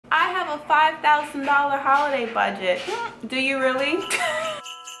have a $5,000 holiday budget. Do you really?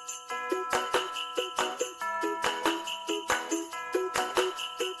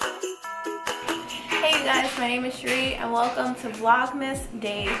 Hey you guys, my name is Cherri and welcome to Vlogmas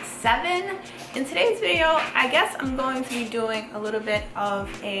Day 7. In today's video, I guess I'm going to be doing a little bit of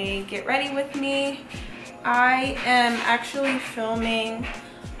a get ready with me. I am actually filming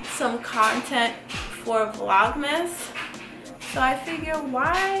some content for Vlogmas. So I figure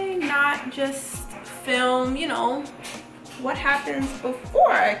why not just film, you know, what happens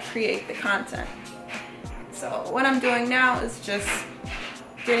before I create the content. So what I'm doing now is just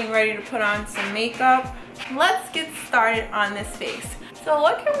getting ready to put on some makeup. Let's get started on this face. So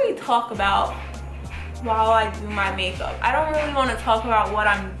what can we talk about while I do my makeup? I don't really want to talk about what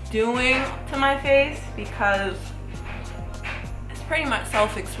I'm doing to my face because it's pretty much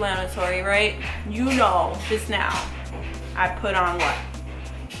self-explanatory, right? You know, just now I put on what?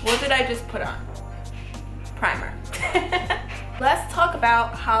 What did I just put on? Primer. Let's talk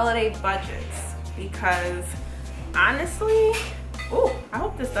about holiday budgets because honestly, ooh, I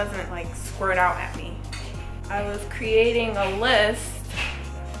hope this doesn't like squirt out at me. I was creating a list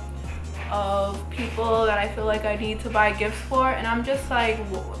of people that I feel like I need to buy gifts for, and I'm just like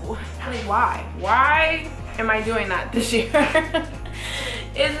why? Why am I doing that this year?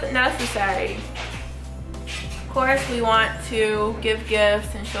 Is it necessary? Of course, we want to give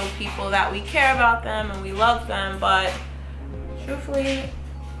gifts and show people that we care about them and we love them, but truthfully,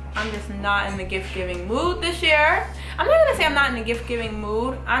 I'm just not in the gift-giving mood this year. I'm not gonna say I'm not in the gift-giving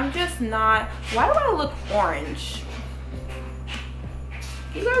mood. I'm just not. Why do I look orange?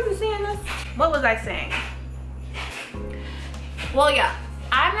 You guys are seeing this? What was I saying? Well, yeah,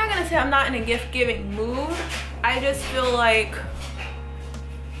 I'm not gonna say I'm not in a gift-giving mood. I just feel like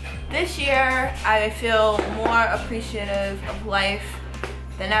this year I feel more appreciative of life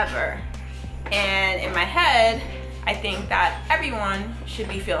than ever. And in my head, I think that everyone should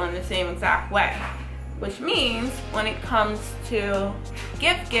be feeling the same exact way. Which means when it comes to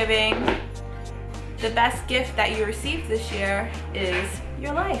gift giving, the best gift that you received this year is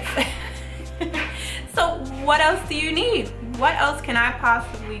your life. So what else do you need? What else can I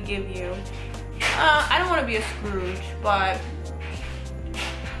possibly give you? I don't want to be a Scrooge, but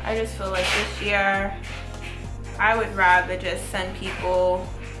I just feel like this year I would rather just send people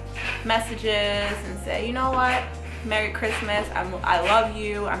messages and say, you know what? Merry Christmas, I love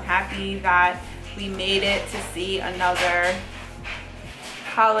you, I'm happy that we made it to see another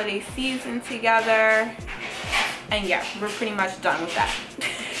holiday season together, and yeah, we're pretty much done with that.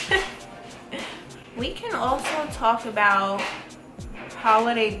 We can also talk about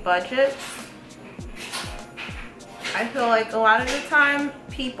holiday budgets. I feel like a lot of the time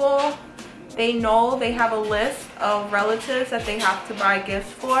people, they know they have a list of relatives that they have to buy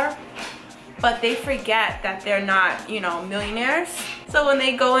gifts for, but they forget that they're not, you know, millionaires. So when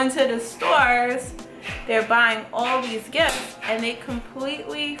they go into the stores, they're buying all these gifts and they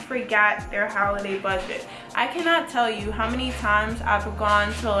completely forget their holiday budget. I cannot tell you how many times I've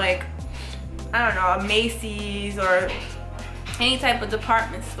gone to, like, I don't know, a Macy's or any type of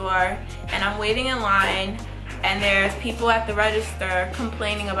department store, and I'm waiting in line and there's people at the register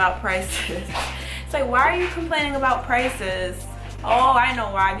complaining about prices. It's like, why are you complaining about prices? Oh, I know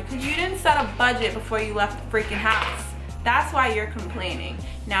why. Because you didn't set a budget before you left the freaking house. That's why you're complaining.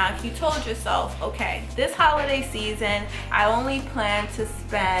 Now, if you told yourself, okay, this holiday season, I only plan to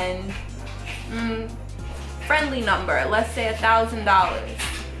spend, friendly number, let's say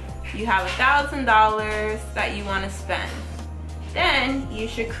 $1,000. You have $1,000 that you want to spend. Then you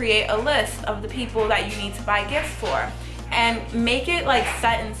should create a list of the people that you need to buy gifts for. And make it like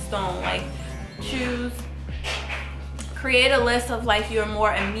set in stone. Like create a list of like your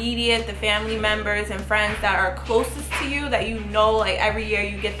more immediate, the family members and friends that are closest to you, that you know like every year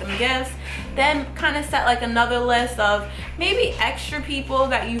you get them gifts. Then kind of set like another list of maybe extra people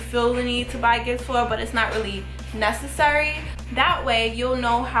that you feel the need to buy gifts for, but it's not really necessary. That way you'll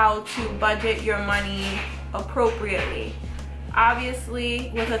know how to budget your money appropriately. Obviously,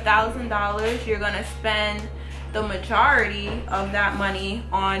 with $1,000, you're gonna spend the majority of that money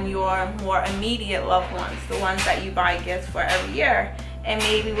on your more immediate loved ones, the ones that you buy gifts for every year. And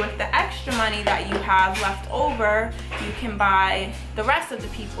maybe with the extra money that you have left over, you can buy the rest of the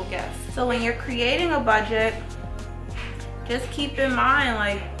people gifts. So when you're creating a budget, just keep in mind,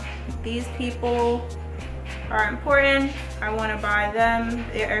 like, these people are important. I want to buy them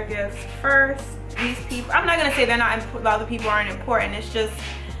their gifts first. These people, I'm not gonna say they're not important, the other people aren't important. It's just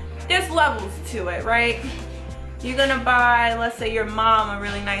there's levels to it, right? You're gonna buy, let's say, your mom a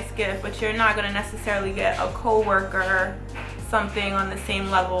really nice gift, but you're not gonna necessarily get a coworker something on the same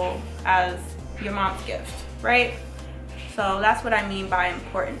level as your mom's gift, right? So that's what I mean by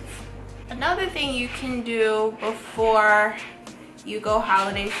importance. Another thing you can do before you go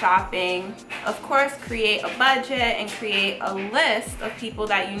holiday shopping, of course, create a budget and create a list of people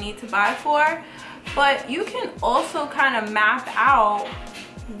that you need to buy for, but you can also kind of map out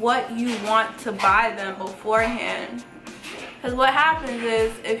what you want to buy them beforehand. Because what happens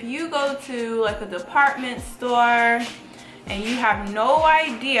is, if you go to like a department store and you have no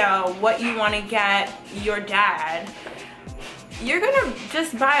idea what you want to get your dad, you're gonna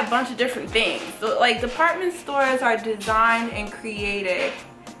just buy a bunch of different things. So, like, department stores are designed and created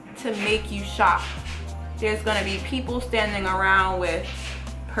to make you shop. There's gonna be people standing around with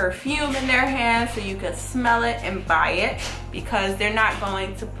perfume in their hands so you can smell it and buy it, because they're not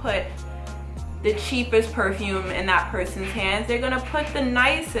going to put the cheapest perfume in that person's hands. They're gonna put the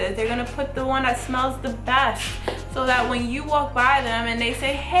nicest, they're gonna put the one that smells the best, so that when you walk by them and they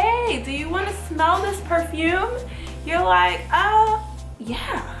say, hey, do you want to smell this perfume? You're like,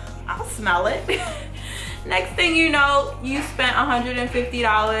 yeah, I'll smell it. Next thing you know, you spent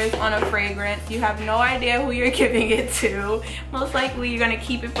 $150 on a fragrance. You have no idea who you're giving it to. Most likely you're gonna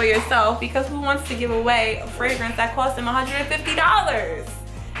keep it for yourself, because who wants to give away a fragrance that cost them $150?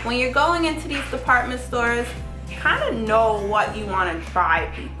 When you're going into these department stores, kind of know what you want to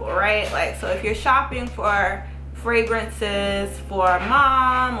buy people, right? Like, so if you're shopping for fragrances for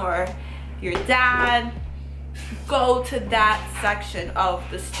mom or your dad, go to that section of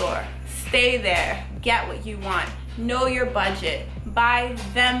the store. Stay there, get what you want, know your budget, buy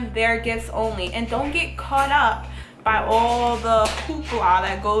them their gifts only, and don't get caught up by all the hoopla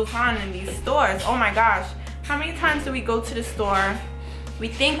that goes on in these stores. Oh my gosh, how many times do we go to the store, we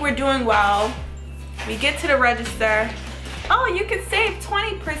think we're doing well, we get to the register, oh, you can save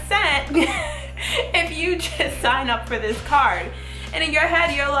 20% if you just sign up for this card. And in your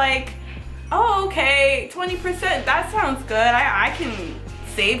head you're like, oh, okay, 20%, that sounds good. I can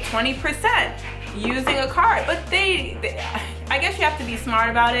save 20% using a card. But I guess you have to be smart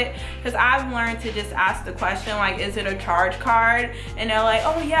about it, because I've learned to just ask the question, like, is it a charge card? And they're like,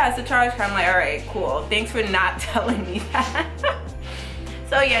 oh yeah, it's a charge card. I'm like, all right, cool. Thanks for not telling me that.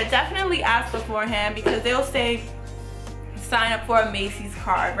 So yeah, definitely ask beforehand, because they'll say, sign up for a Macy's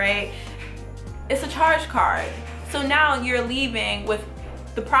card, right? It's a charge card. So now you're leaving with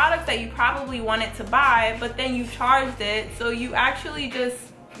the products that you probably wanted to buy, but then you charged it, so you actually just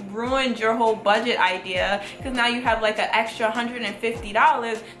ruined your whole budget idea, because now you have like an extra $150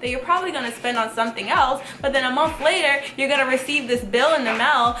 that you're probably going to spend on something else, but then a month later you're going to receive this bill in the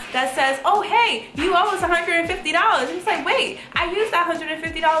mail that says, oh hey, you owe us $150. And it's like, wait, I used that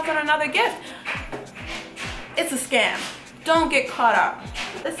 $150 on another gift. It's a scam. Don't get caught up.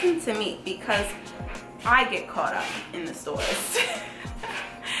 Listen to me, because I get caught up in the stores.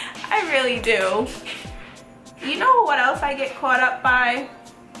 I really do. You know what else I get caught up by?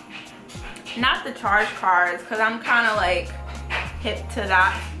 Not the charge cards, because I'm kind of like hip to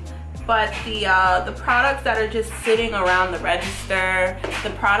that, but the products that are just sitting around the register, the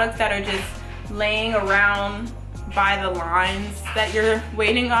products that are just laying around by the lines that you're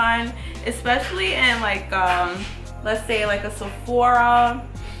waiting on, especially in like let's say like a Sephora.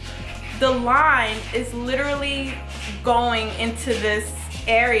 The line is literally going into this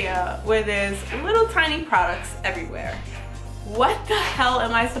area where there's little tiny products everywhere. What the hell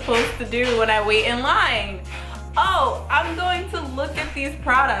am I supposed to do when I wait in line? Oh, I'm going to look at these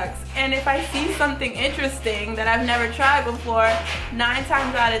products, and if I see something interesting that I've never tried before, 9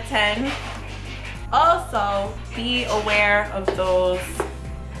 times out of 10, also be aware of those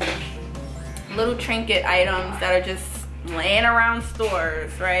little trinket items that are just laying around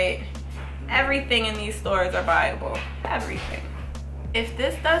stores, right? Everything in these stores are buyable, everything. If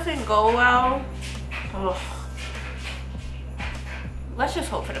this doesn't go well, let's just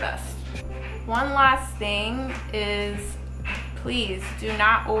hope for the best. One last thing is, please do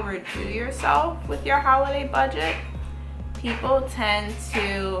not overdo yourself with your holiday budget. People tend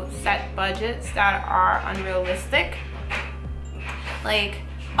to set budgets that are unrealistic. Like,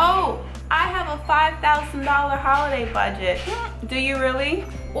 oh, I have a $5,000 holiday budget. Do you really?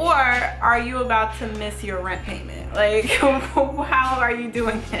 Or are you about to miss your rent payment? Like, how are you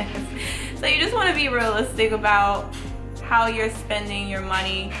doing this? So you just want to be realistic about how you're spending your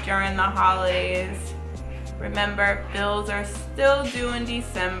money during the holidays. Remember, bills are still due in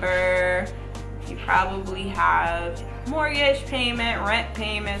December. You probably have mortgage payment, rent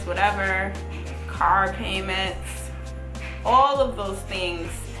payments, whatever, car payments. All of those things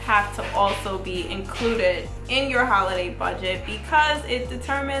have to also be included in your holiday budget, because it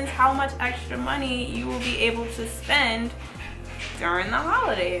determines how much extra money you will be able to spend during the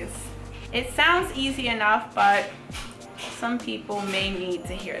holidays. It sounds easy enough, but some people may need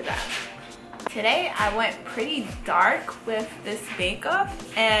to hear that. Today I went pretty dark with this makeup,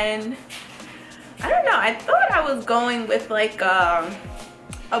 and I don't know, I thought I was going with like a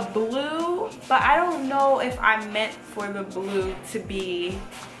blue, but I don't know if I meant for the blue to be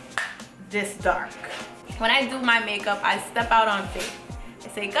this dark. When I do my makeup, I step out on faith. I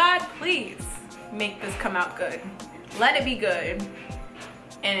say, God, please make this come out good. Let it be good.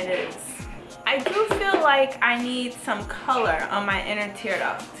 And it is. I do feel like I need some color on my inner tear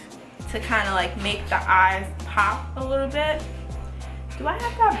duct to kind of like make the eyes pop a little bit. Do I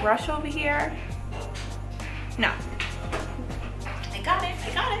have that brush over here? No. I got it,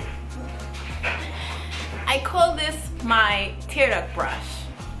 I got it. I call this my tear duct brush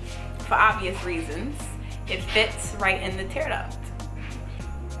for obvious reasons. It fits right in the tear duct.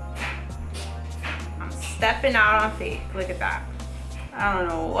 I'm stepping out on faith, look at that. I don't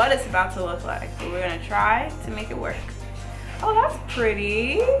know what it's about to look like, but we're gonna try to make it work. Oh, that's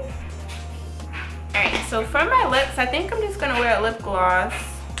pretty. Alright, so for my lips, I think I'm just gonna wear a lip gloss.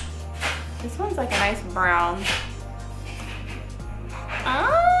 This one's like a nice brown.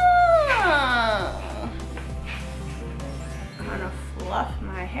 Oh! Kind of fluff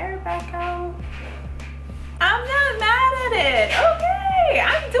my hair back out. I'm not mad at it. Okay,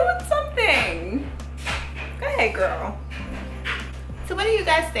 I'm doing something. Go ahead, girl. So what do you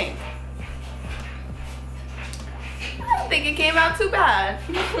guys think? I don't think it came out too bad.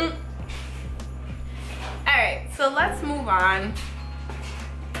 Alright, so let's move on.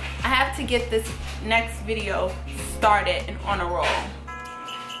 I have to get this next video started and on a roll.